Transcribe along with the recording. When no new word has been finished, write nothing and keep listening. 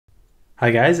Hi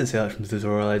guys, it's Alex from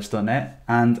tutorialedge.net,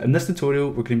 and in this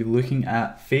tutorial we're going to be looking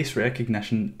at face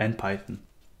recognition in Python.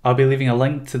 I'll be leaving a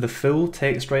link to the full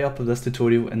text write-up of this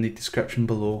tutorial in the description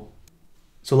below.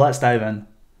 So let's dive in.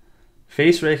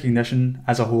 Face recognition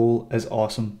as a whole is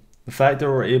awesome. The fact that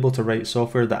we're able to write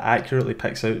software that accurately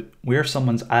picks out where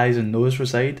someone's eyes and nose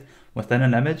reside within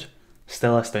an image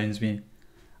still astounds me.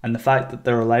 And the fact that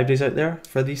there are libraries out there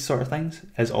for these sort of things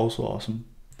is also awesome.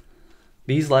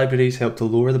 These libraries help to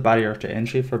lower the barrier to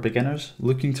entry for beginners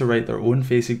looking to write their own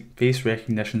face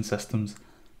recognition systems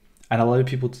and allow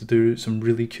people to do some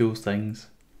really cool things.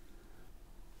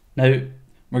 Now,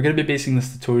 we're going to be basing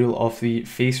this tutorial off the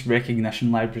face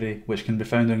recognition library, which can be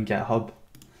found on GitHub.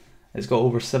 It's got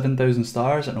over 7,000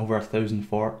 stars and over 1,000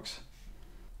 forks.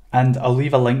 And I'll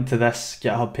leave a link to this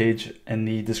GitHub page in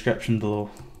the description below.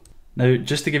 Now,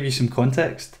 just to give you some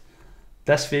context,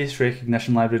 this face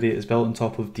recognition library is built on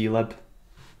top of dlib.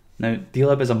 Now,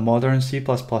 dlib is a modern C++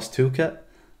 toolkit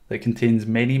that contains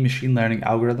many machine learning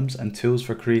algorithms and tools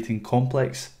for creating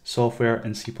complex software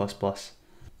in C++.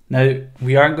 Now,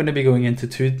 we aren't going to be going into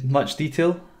too much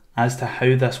detail as to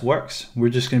how this works. We're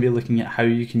just going to be looking at how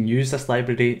you can use this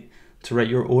library to write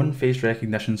your own face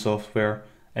recognition software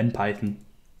in Python.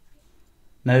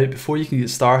 Now, before you can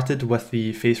get started with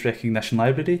the face recognition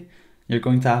library, you're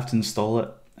going to have to install it,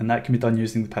 and that can be done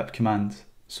using the pip command.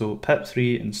 So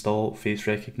pip3 install face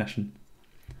recognition.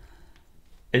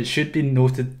 It should be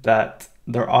noted that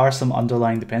there are some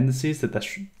underlying dependencies that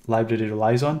this library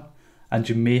relies on, and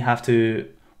you may have to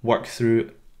work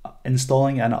through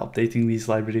installing and updating these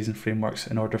libraries and frameworks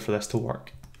in order for this to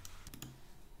work.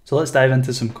 So let's dive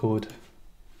into some code.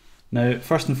 Now,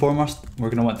 first and foremost, we're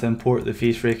going to want to import the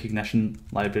face recognition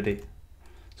library.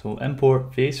 So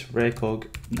import face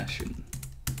recognition.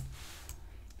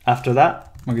 After that,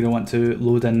 we're going to want to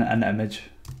load in an image.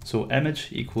 So image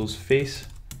equals face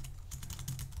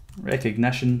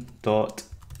recognition dot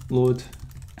load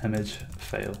image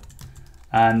file.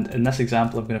 And in this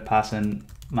example, I'm going to pass in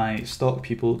my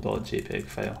stockpeople.jpg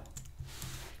file.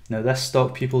 Now, this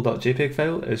stockpeople.jpg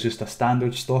file is just a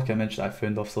standard stock image that I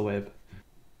found off the web.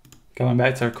 Coming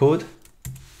back to our code,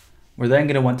 we're then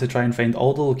going to want to try and find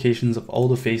all the locations of all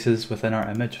the faces within our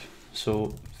image.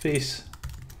 So face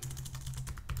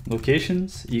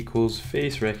locations equals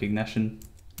face recognition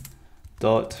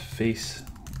dot face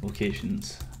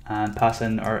locations, and pass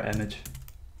in our image.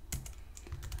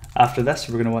 After this,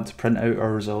 we're going to want to print out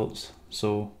our results.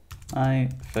 So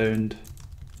I found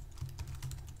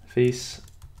faces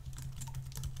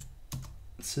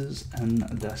in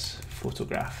this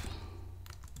photograph,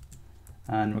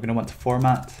 and we're going to want to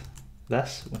format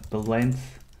this with the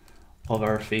length of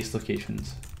our face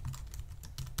locations.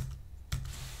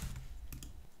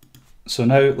 So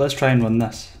now let's try and run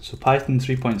this. So Python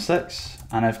 3.6,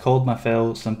 and I've called my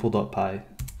file simple.py.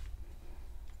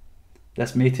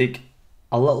 This may take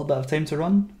a little bit of time to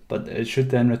run, but it should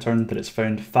then return that it's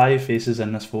found 5 faces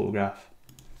in this photograph.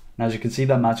 And as you can see,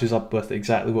 that matches up with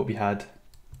exactly what we had.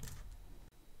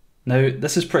 Now,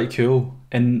 this is pretty cool.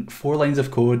 In 4 lines of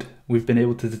code, we've been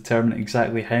able to determine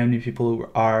exactly how many people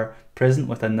are present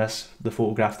within the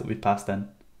photograph that we've passed in.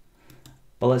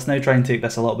 But let's now try and take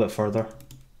this a little bit further.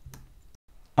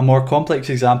 A more complex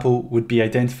example would be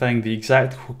identifying the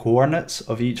exact coordinates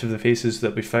of each of the faces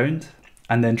that we found,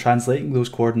 and then translating those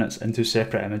coordinates into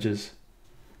separate images.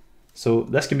 So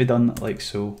this can be done like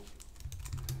so.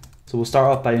 So we'll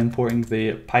start off by importing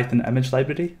the Python image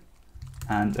library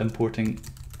and importing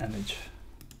image.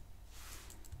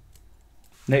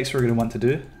 Next, we're going to want to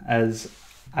do is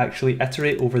actually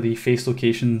iterate over the face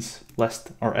locations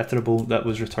list or iterable that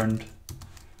was returned.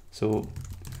 So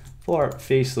for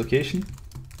face location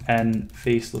and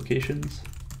face locations,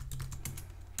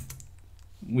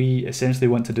 we essentially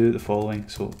want to do the following.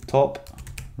 So top,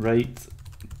 right,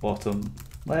 bottom,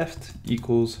 left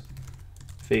equals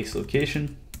face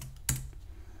location,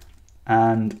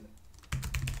 and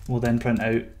we'll then print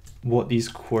out what these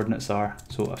coordinates are.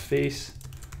 So a face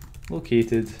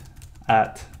located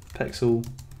at pixel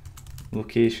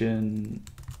location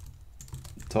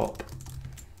top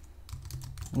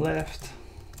left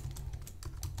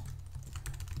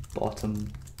bottom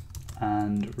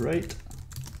and right,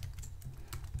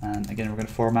 and again we're going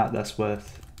to format this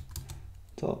with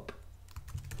top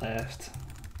left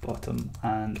bottom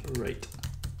and right.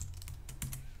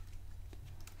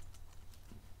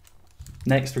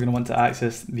 Next, we're going to want to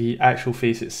access the actual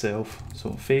face itself.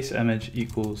 So face image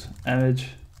equals image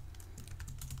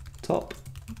top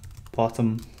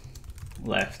bottom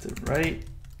left right,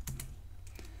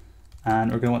 and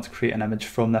we're going to want to create an image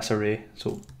from this array.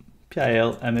 So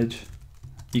pil image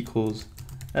equals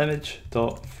image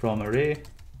dot from array,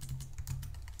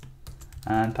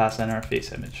 and pass in our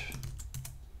face image.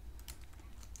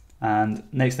 And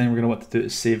next thing we're going to want to do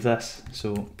is save this.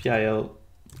 So pil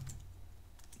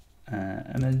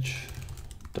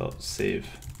image.save,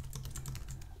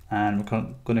 and we're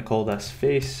going to call this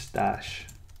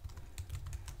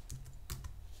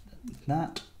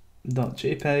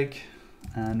face-that.jpg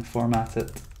and format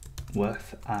it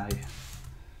with I,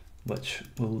 which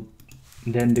will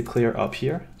then declare up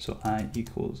here. So I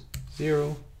equals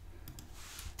 0.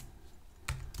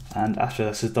 And after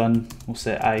this is done, we'll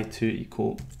set I to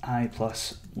equal I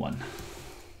plus 1.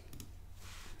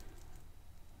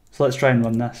 So let's try and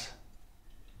run this.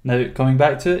 Now, coming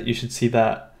back to it, you should see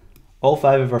that all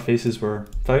 5 of our faces were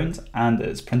found, and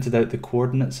it's printed out the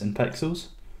coordinates in pixels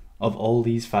of all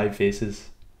these 5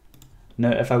 faces. Now,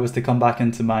 if I was to come back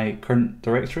into my current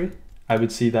directory, I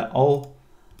would see that all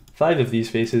 5 of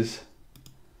these faces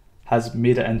has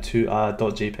made it into a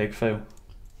 .jpg file.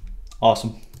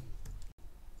 Awesome.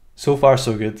 So far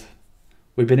so good.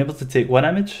 We've been able to take one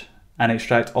image and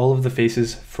extract all of the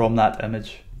faces from that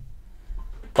image.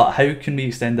 But how can we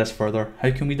extend this further?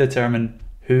 How can we determine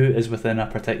who is within a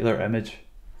particular image?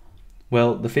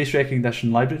 Well, the face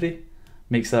recognition library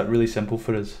makes that really simple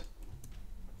for us.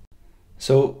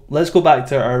 So let's go back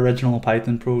to our original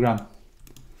Python program.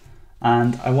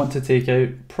 And I want to take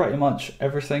out pretty much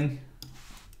everything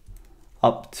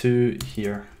up to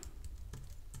here.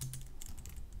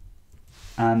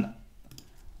 And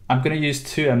I'm going to use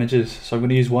 2 images. So I'm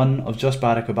going to use one of just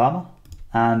Barack Obama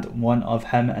and one of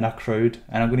him in a crowd,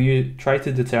 and I'm going to try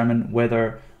to determine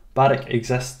whether Barack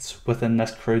exists within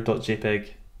this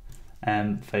crowd.jpg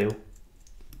file.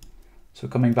 So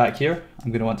coming back here,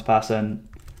 I'm going to want to pass in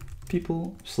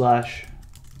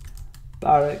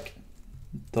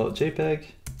people/Barack.jpg,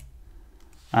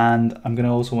 and I'm going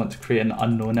to also want to create an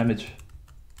unknown image.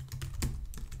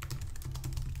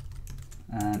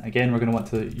 And again, we're going to want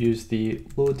to use the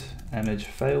load image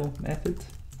file method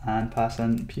and pass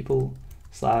in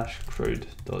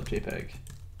people/crowd.jpg.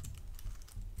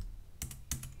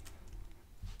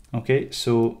 Okay,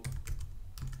 so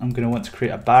I'm going to want to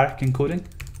create a Barack encoding,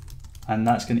 and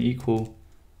that's going to equal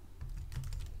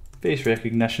face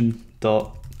recognition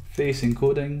dot face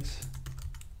encodings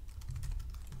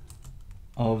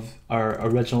of our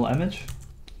original image,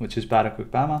 which is Barack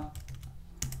Obama,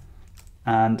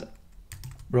 and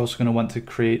we're also going to want to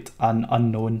create an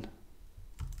unknown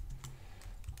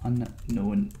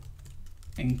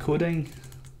encoding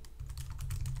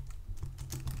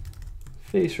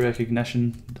face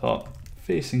recognition dot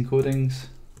face encodings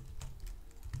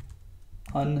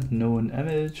unknown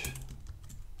image,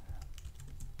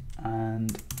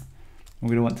 and we're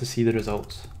going to want to see the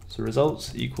results. So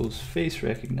results equals face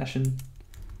recognition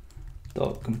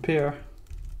dot compare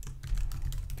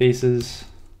faces,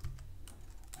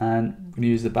 and we're going to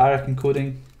use the Barack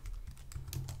encoding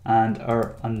and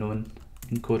our unknown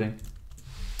encoding.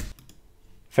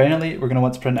 Finally, we're going to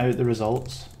want to print out the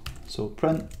results. So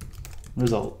print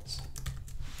results.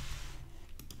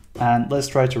 And let's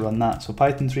try to run that. So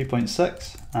Python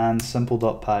 3.6 and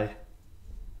simple.py.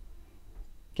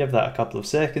 Give that a couple of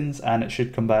seconds and it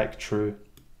should come back true.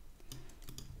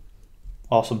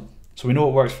 Awesome. So we know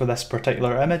it works for this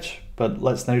particular image, but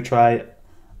let's now try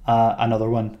another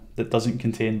one that doesn't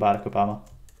contain Barack Obama.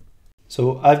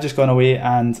 So I've just gone away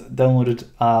and downloaded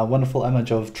a wonderful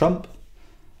image of Trump,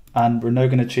 and we're now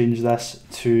going to change this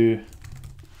to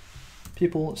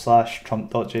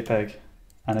people/trump.jpg,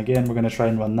 and again we're going to try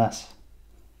and run this.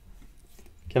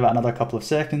 Give it another couple of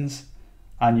seconds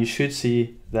and you should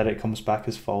see that it comes back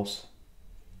as false,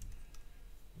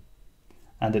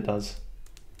 and it does.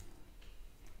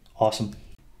 Awesome.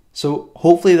 So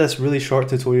hopefully this really short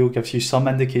tutorial gives you some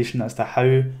indication as to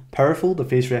how powerful the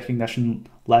face recognition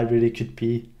library could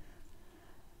be.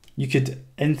 You could,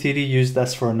 in theory, use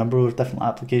this for a number of different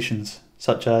applications,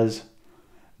 such as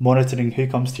monitoring who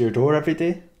comes to your door every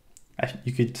day.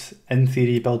 You could, in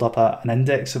theory, build up an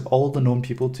index of all the known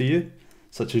people to you,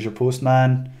 such as your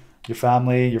postman, your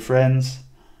family, your friends,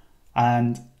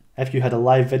 and if you had a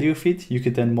live video feed, you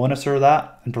could then monitor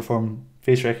that and perform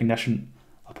face recognition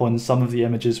upon some of the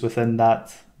images within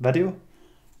that video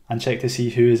and check to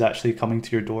see who is actually coming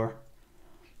to your door.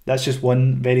 That's just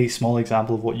one very small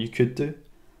example of what you could do,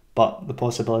 but the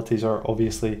possibilities are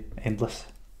obviously endless.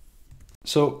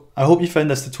 So I hope you found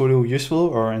this tutorial useful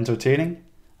or entertaining,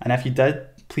 and if you did,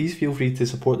 please feel free to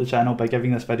support the channel by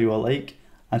giving this video a like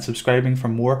and subscribing for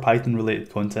more Python related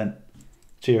content.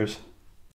 Cheers.